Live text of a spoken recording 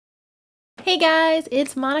Hey guys,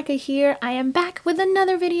 it's Monica here. I am back with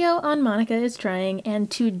another video on Monica is Trying, and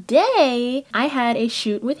today I had a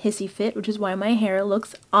shoot with Hissy Fit, which is why my hair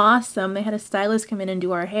looks awesome. They had a stylist come in and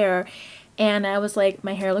do our hair, and I was like,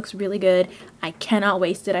 my hair looks really good. I cannot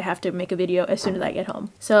waste it. I have to make a video as soon as I get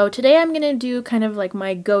home. So today I'm gonna do kind of like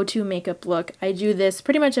my go-to makeup look. I do this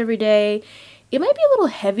pretty much every day. It might be a little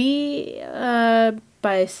heavy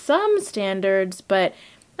by some standards, but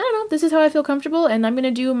I don't know, this is how I feel comfortable, and I'm gonna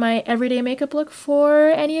do my everyday makeup look for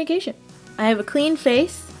any occasion. I have a clean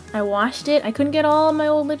face. I washed it. I couldn't get all my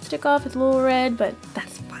old lipstick off. It's a little red, but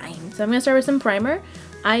that's fine. So I'm gonna start with some primer.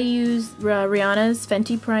 I use Rihanna's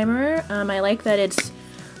Fenty primer. I like that it's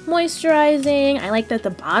moisturizing. I like that the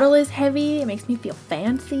bottle is heavy. It makes me feel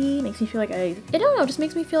fancy. It makes me feel like I don't know, it just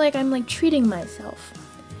makes me feel like I'm like treating myself.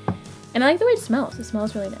 And I like the way it smells. It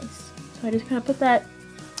smells really nice. So I just kind of put that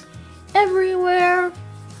everywhere.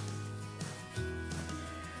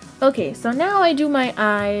 Okay, so now I do my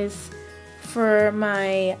eyes. For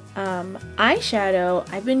my eyeshadow,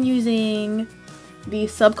 I've been using the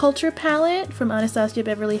Subculture palette from Anastasia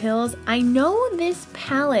Beverly Hills. I know this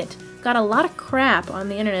palette got a lot of crap on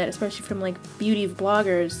the internet, especially from like beauty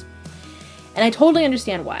bloggers, and I totally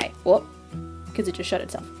understand why. Well, because it just shut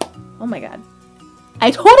itself. Oh my god.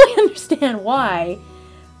 I totally understand why.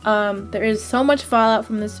 There is so much fallout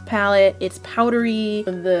from this palette. It's powdery.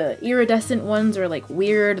 The iridescent ones are like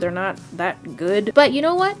weird. They're not that good. But you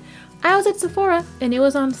know what? I was at Sephora and it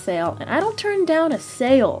was on sale, and I don't turn down a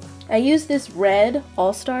sale. I use this red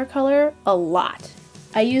all-star color a lot.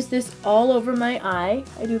 I use this all over my eye.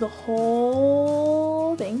 I do the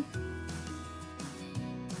whole thing.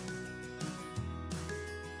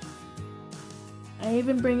 I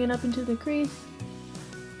even bring it up into the crease.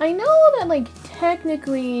 I know that like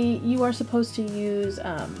technically you are supposed to use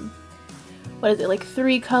what is it, like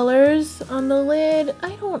 3 colors on the lid.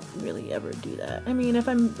 I don't really ever do that. I mean, if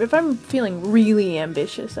I'm feeling really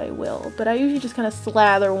ambitious, I will, but I usually just kind of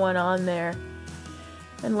slather one on there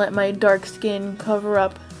and let my dark skin cover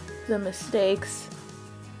up the mistakes.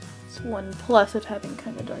 It's one plus of having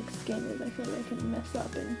kind of dark skin is I feel like I can mess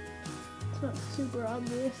up and it's not super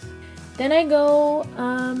obvious. Then I go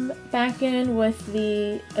back in with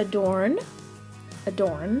the Adorn.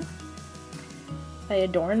 I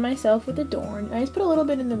adorn myself with Adorn. I just put a little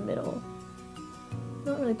bit in the middle.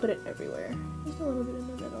 Don't really put it everywhere. Just a little bit in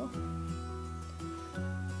the middle.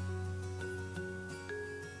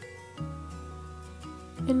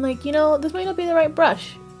 And like, you know, this might not be the right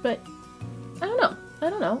brush, but I don't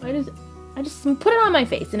know. I just put it on my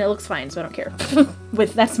face and it looks fine, so I don't care.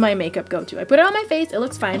 That's my makeup go-to. I put it on my face, it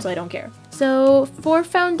looks fine, so I don't care. So for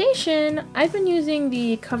foundation, I've been using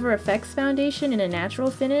the Cover FX foundation in a natural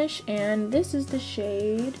finish, and this is the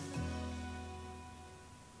shade.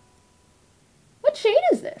 What shade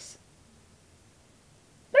is this?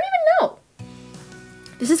 I don't even know.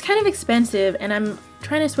 This is kind of expensive, and I'm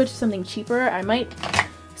trying to switch to something cheaper. I might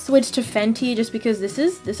switch to Fenty just because this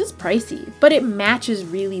is pricey, but it matches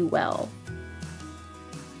really well.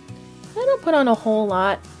 I don't put on a whole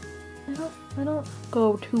lot. I don't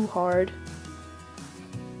go too hard.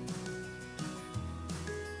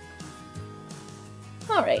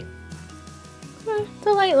 Alright.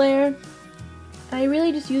 The light layer. I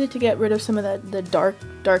really just use it to get rid of some of the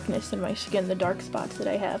darkness in my skin, the dark spots that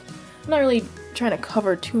I have. I'm not really trying to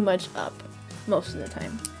cover too much up most of the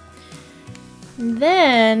time.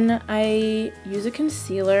 Then I use a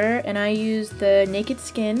concealer, and I use the Naked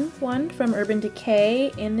Skin one from Urban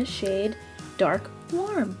Decay in the shade Dark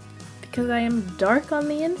Warm, because I am dark on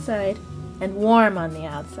the inside and warm on the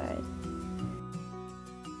outside.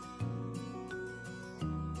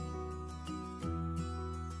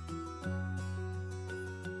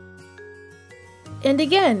 And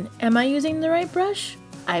again, am I using the right brush?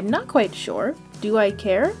 I'm not quite sure. Do I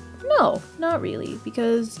care? No, not really,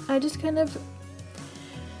 because I just kind of...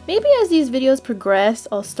 Maybe as these videos progress,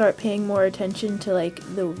 I'll start paying more attention to like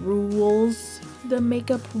the rules, the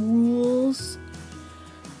makeup rules.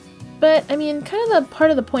 But I mean, kind of the part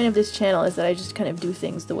of the point of this channel is that I just kind of do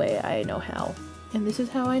things the way I know how. And this is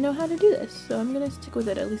how I know how to do this, so I'm gonna stick with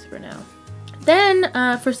it at least for now. Then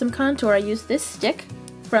for some contour, I use this stick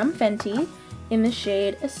from Fenty in the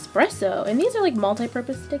shade Espresso. And these are like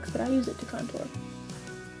multi-purpose sticks, but I use it to contour.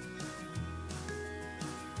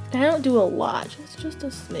 I don't do a lot, it's just a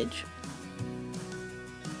smidge.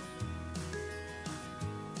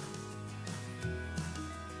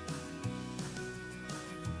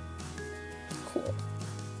 Cool.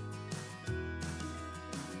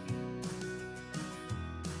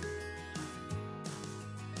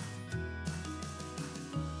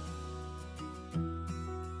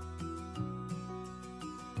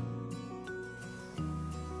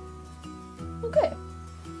 Okay.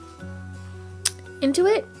 Into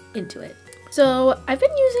it? Into it. So I've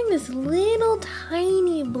been using this little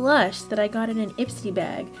tiny blush that I got in an Ipsy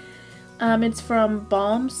bag. It's from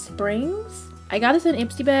Balm Springs. I got this in an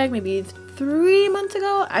Ipsy bag maybe 3 months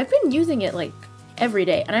ago. I've been using it like every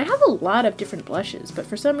day, and I have a lot of different blushes, but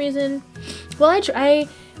for some reason, well, I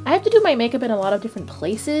have to do my makeup in a lot of different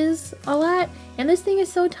places a lot, and this thing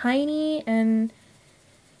is so tiny, and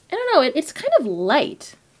I don't know, it's kind of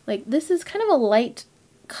light. Like, this is kind of a light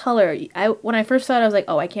color. When I first saw it, I was like,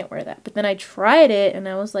 oh, I can't wear that. But then I tried it, and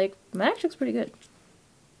I was like, that actually looks pretty good.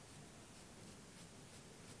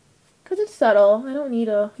 Because it's subtle. I don't need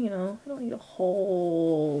a, you know, I don't need a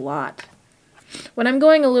whole lot. When I'm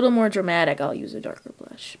going a little more dramatic, I'll use a darker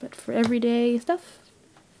blush. But for everyday stuff,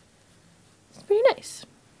 it's pretty nice.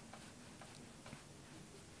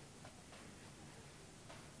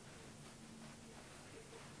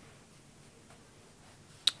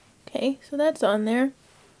 Okay, so that's on there.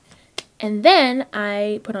 And then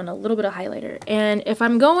I put on a little bit of highlighter. And if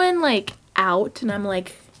I'm going like out and I'm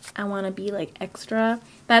like, I want to be like extra,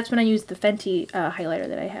 that's when I use the Fenty highlighter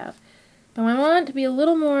that I have. But when I want to be a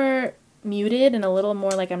little more muted and a little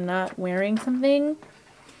more like I'm not wearing something,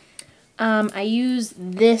 I use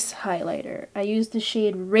this highlighter. I use the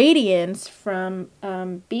shade Radiance from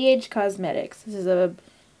BH Cosmetics. This is a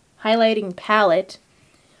highlighting palette.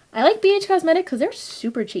 I like BH Cosmetics because they're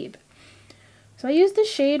super cheap. So I use the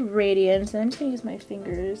shade Radiance, and I'm just going to use my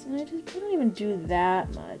fingers, and I don't even do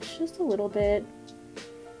that much, just a little bit.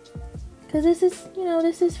 Because this is, you know,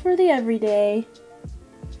 this is for the everyday.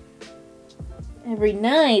 Every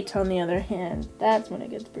night, on the other hand, that's when it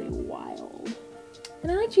gets pretty wild.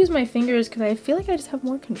 And I like to use my fingers because I feel like I just have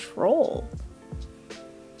more control.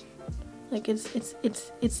 Like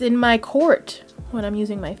it's in my court when I'm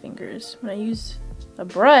using my fingers. When I use a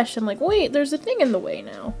brush, I'm like, wait, there's a thing in the way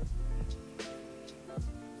now.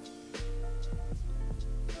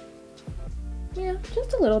 Yeah,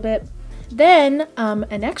 just a little bit. Then,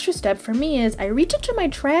 an extra step for me is I reach into my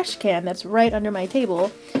trash can that's right under my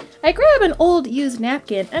table. I grab an old used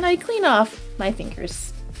napkin and I clean off my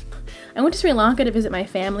fingers. I went to Sri Lanka to visit my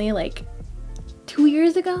family like 2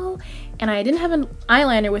 years ago, and I didn't have an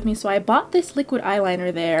eyeliner with me, so I bought this liquid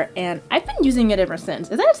eyeliner there, and I've been using it ever since.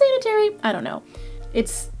 Is that sanitary? I don't know.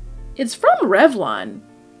 It's from Revlon.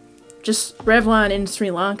 Just Revlon in Sri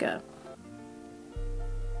Lanka.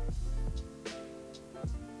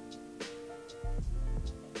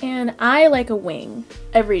 And I like a wing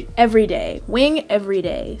every day. Wing every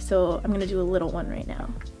day. So I'm gonna do a little one right now.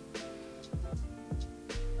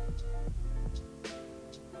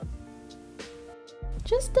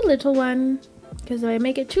 Just a little one, because if I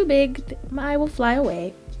make it too big, my eye will fly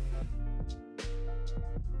away.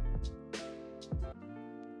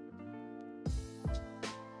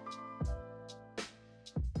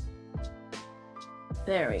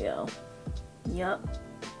 There we go. Yup.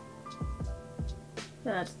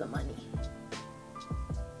 That's the money.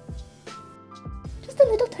 Just a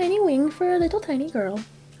little tiny wing for a little tiny girl.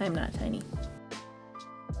 I'm not tiny.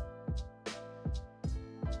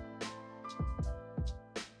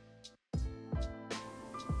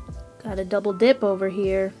 Got a double dip over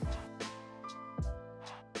here.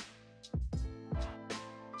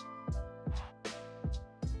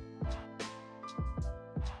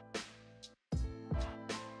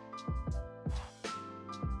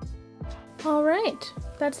 Alright,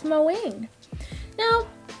 that's my wing. Now,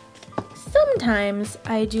 sometimes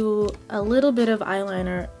I do a little bit of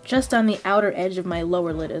eyeliner just on the outer edge of my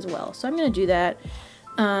lower lid as well. So I'm going to do that.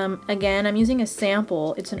 Again, I'm using a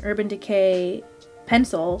sample. It's an Urban Decay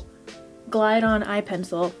pencil, Glide On Eye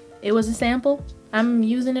Pencil. It was a sample. I'm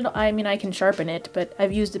using it, I mean I can sharpen it, but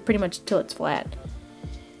I've used it pretty much till it's flat.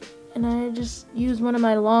 And I just use one of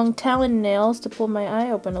my long talon nails to pull my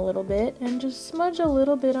eye open a little bit and just smudge a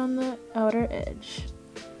little bit on the outer edge.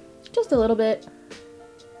 Just a little bit.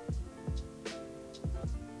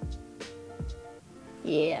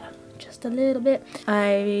 Yeah, just a little bit.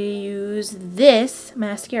 I use this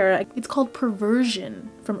mascara. It's called Perversion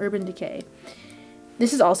from Urban Decay.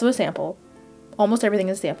 This is also a sample. Almost everything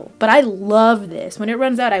is a sample. But I love this. When it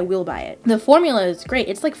runs out, I will buy it. The formula is great.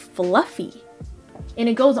 It's like fluffy. And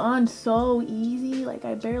it goes on so easy, like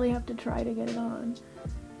I barely have to try to get it on.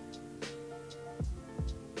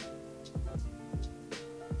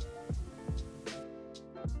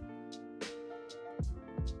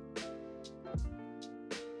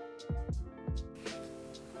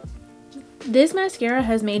 This mascara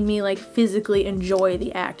has made me like physically enjoy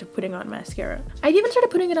the act of putting on mascara. I even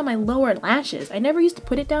started putting it on my lower lashes. I never used to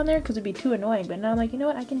put it down there because it'd be too annoying, but now I'm like, you know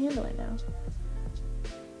what, I can handle it now.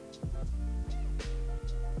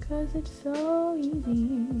 because it's so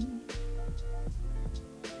easy.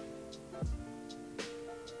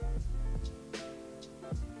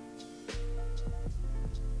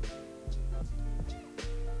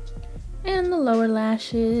 And the lower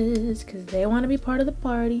lashes, because they want to be part of the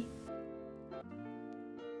party.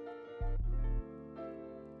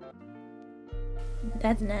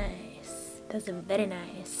 That's nice. That's very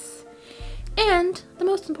nice. And the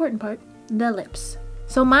most important part, the lips.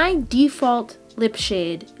 So my default lip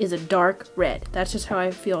shade is a dark red. That's just how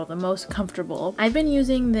I feel the most comfortable. I've been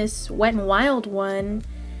using this Wet n Wild one.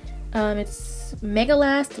 It's Mega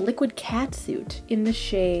Last Liquid Catsuit in the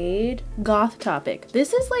shade Goth Topic.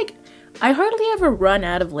 This is like, I hardly ever run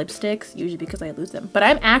out of lipsticks, usually because I lose them. But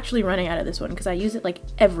I'm actually running out of this one because I use it like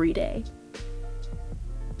every day.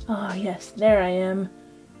 Oh yes, there I am.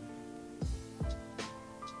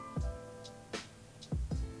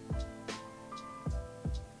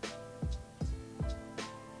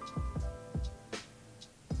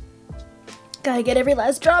 Gotta get every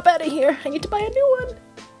last drop out of here. I need to buy a new one.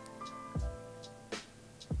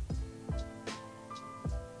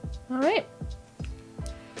 Alright.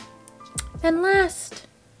 And last,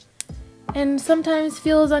 and sometimes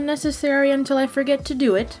feels unnecessary until I forget to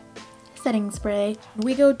do it, setting spray.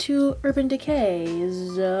 We go to Urban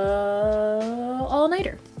Decay's All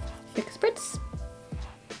Nighter. Thick spritz.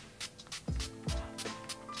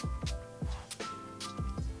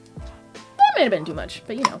 That might have been too much,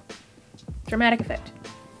 but you know, dramatic effect.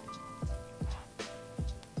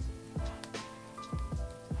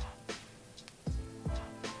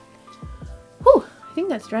 Whew, I think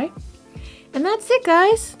that's dry. And that's it,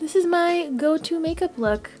 guys. This is my go-to makeup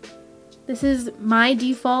look. This is my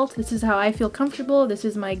default. This is how I feel comfortable. This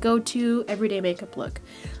is my go-to everyday makeup look.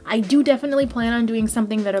 I do definitely plan on doing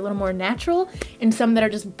something that are a little more natural and some that are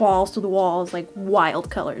just balls to the walls, like wild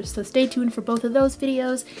colors. So stay tuned for both of those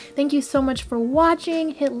videos. Thank you so much for watching.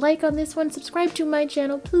 Hit like on this one. Subscribe to my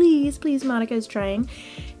channel, please. Please, Monica is trying.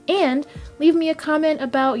 And leave me a comment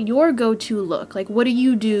about your go-to look. Like, what do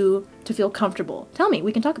you do to feel comfortable? Tell me,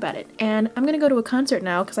 we can talk about it. And I'm gonna go to a concert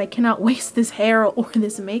now because I cannot waste this hair or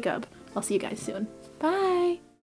this makeup. I'll see you guys soon. Bye!